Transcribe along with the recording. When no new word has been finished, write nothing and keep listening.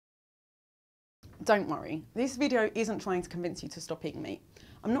Don't worry, this video isn't trying to convince you to stop eating meat.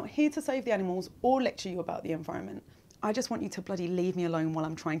 I'm not here to save the animals or lecture you about the environment. I just want you to bloody leave me alone while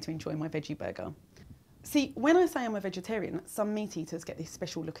I'm trying to enjoy my veggie burger. See, when I say I'm a vegetarian, some meat eaters get this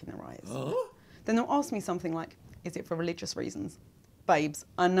special look in their eyes. Then they'll ask me something like, is it for religious reasons? Babes,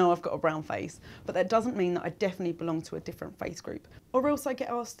 I know I've got a brown face, but that doesn't mean that I definitely belong to a different faith group. Or else I get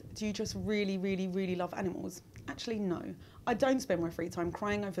asked, do you just really love animals? Actually, no. I don't spend my free time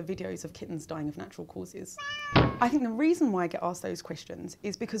crying over videos of kittens dying of natural causes. I think the reason why I get asked those questions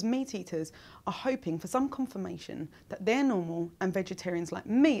is because meat eaters are hoping for some confirmation that they're normal and vegetarians like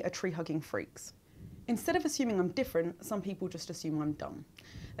me are tree-hugging freaks. Instead of assuming I'm different, some people just assume I'm dumb.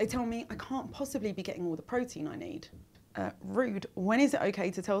 They tell me I can't possibly be getting all the protein I need. Rude. When is it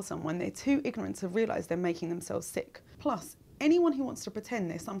okay to tell someone they're too ignorant to realise they're making themselves sick? Plus, anyone who wants to pretend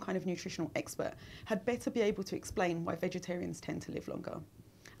they're some kind of nutritional expert had better be able to explain why vegetarians tend to live longer.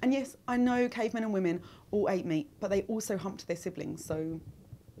 And yes, I know cavemen and women all ate meat, but they also humped their siblings, so...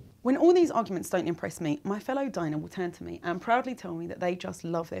 When all these arguments don't impress me, my fellow diner will turn to me and proudly tell me that they just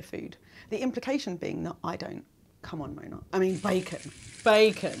love their food. The implication being that I don't. Come on, Mona. I mean, bacon.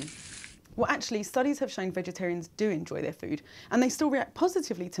 Bacon. Well, actually, studies have shown vegetarians do enjoy their food, and they still react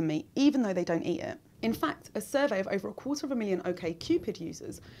positively to meat, even though they don't eat it. In fact, a survey of over 250,000 OkCupid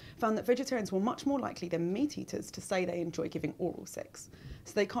users found that vegetarians were much more likely than meat eaters to say they enjoy giving oral sex,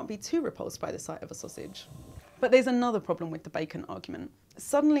 so they can't be too repulsed by the sight of a sausage. But there's another problem with the bacon argument.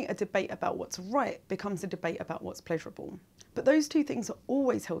 Suddenly, a debate about what's right becomes a debate about what's pleasurable. But those two things are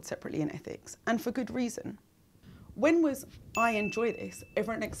always held separately in ethics, and for good reason. When was "I enjoy this"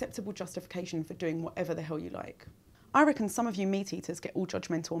 ever an acceptable justification for doing whatever the hell you like? I reckon some of you meat eaters get all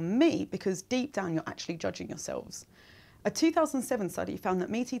judgmental on me because deep down you're actually judging yourselves. A 2007 study found that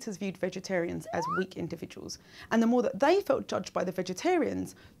meat eaters viewed vegetarians as weak individuals, and the more that they felt judged by the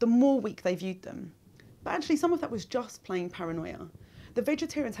vegetarians, the more weak they viewed them. But actually some of that was just plain paranoia. The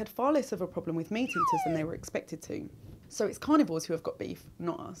vegetarians had far less of a problem with meat eaters than they were expected to. So it's carnivores who have got beef,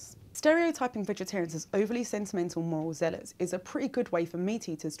 not us. Stereotyping vegetarians as overly sentimental moral zealots is a pretty good way for meat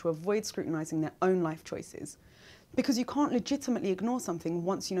eaters to avoid scrutinising their own life choices, because you can't legitimately ignore something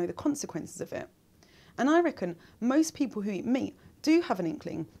once you know the consequences of it. And I reckon most people who eat meat do have an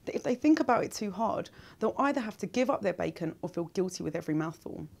inkling that if they think about it too hard, they'll either have to give up their bacon or feel guilty with every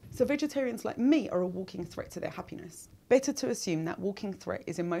mouthful. So vegetarians like me are a walking threat to their happiness. Better to assume that walking threat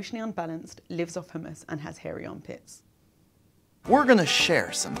is emotionally unbalanced, lives off hummus, and has hairy armpits. We're gonna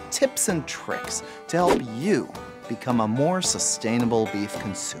share some tips and tricks to help you become a more sustainable beef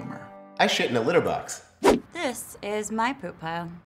consumer. I shit in a litter box. This is my poop pile.